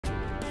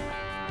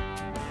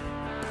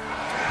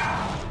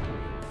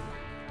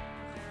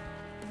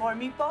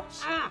more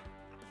meatballs?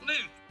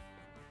 Please.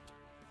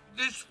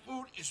 This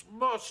food is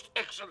most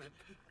excellent.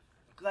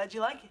 Glad you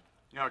like it.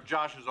 You know,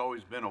 Josh has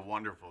always been a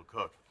wonderful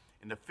cook.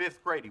 In the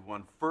 5th grade, he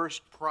won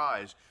first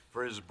prize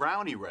for his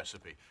brownie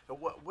recipe.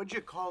 What'd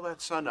you call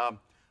that, son?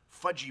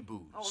 Fudgy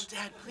Boos. Oh,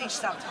 Dad, please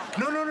stop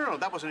talking. No.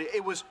 That wasn't it.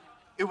 It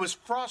was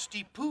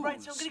Frosty Poos.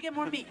 Right, so I'm gonna get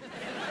more meat.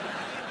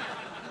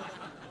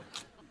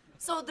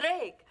 So,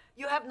 Drake,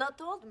 you have not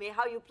told me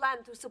how you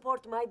plan to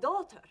support my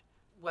daughter.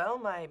 Well,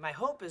 my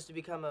hope is to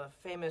become a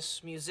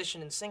famous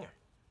musician and singer.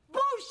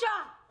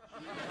 Busha!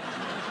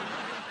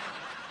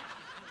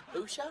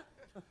 Busha?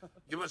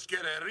 You must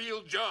get a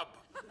real job.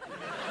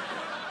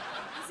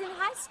 He's in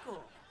high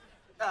school.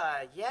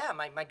 Yeah,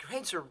 my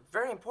grades are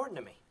very important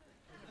to me.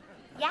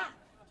 Yeah.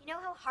 Do you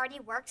know how hard he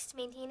works to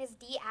maintain his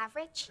D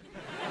average?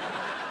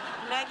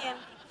 Megan.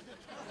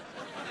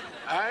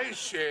 I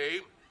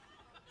say,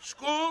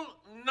 school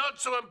not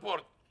so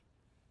important.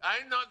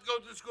 I not go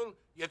to school,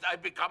 yet I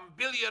become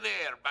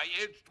billionaire by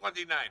age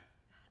 29.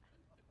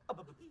 A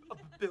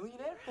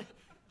billionaire?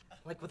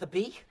 Like with a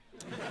B?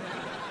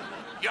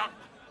 Yeah.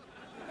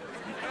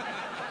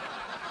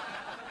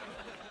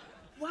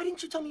 Why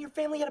didn't you tell me your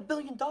family had $1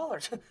 billion?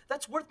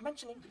 That's worth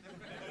mentioning.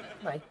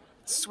 My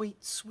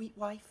sweet, sweet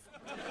wife.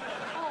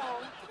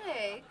 Oh,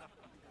 Drake.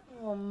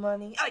 Oh,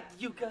 money.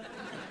 Yuka.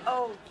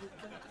 Oh,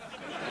 Yuka.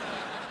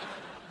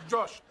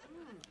 Josh,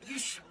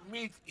 this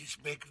meat is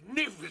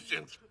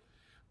magnificent.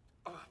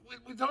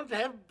 We don't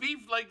have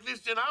beef like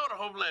this in our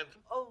homeland.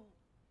 Oh,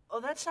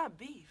 that's not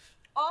beef.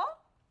 Oh?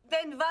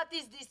 Then what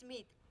is this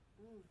meat?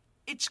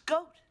 It's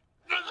goat.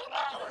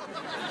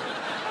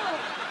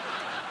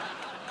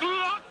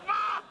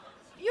 Glotma!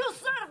 You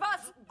serve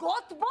us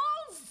goat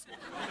balls?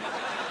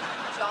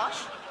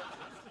 Josh,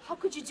 how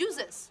could you do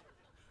this?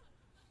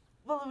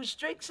 Well, it was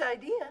Drake's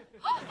idea.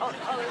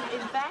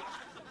 In fact,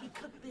 he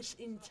cooked this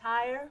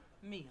entire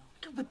meal.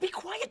 But be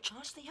quiet,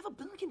 Josh. They have $1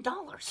 billion.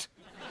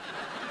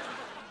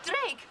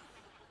 Drake,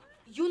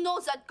 you know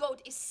that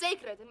goat is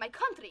sacred in my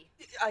country.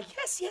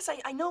 Yes,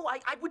 I know.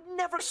 I would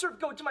never serve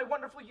goat to my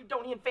wonderful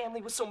Udonian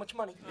family with so much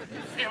money.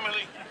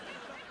 Family,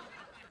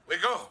 we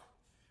go.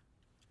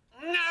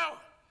 Now!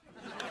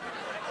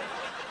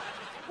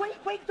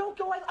 Wait, don't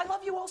go. I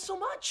love you all so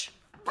much.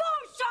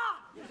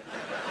 Busha!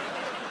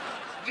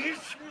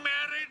 This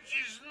marriage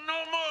is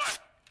no more.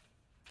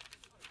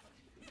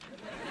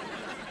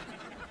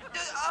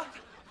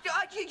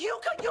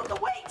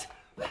 Yuka, wait!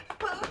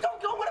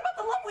 Don't go. What about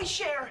the love we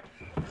share?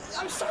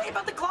 I'm sorry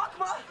about the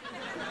Glockma.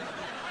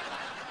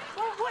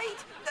 Oh, wait.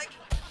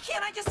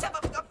 Can't I just have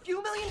a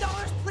few $1 million,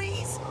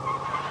 please?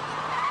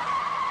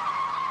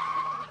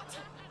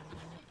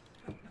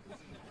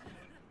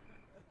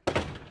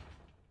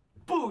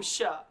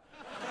 Busha.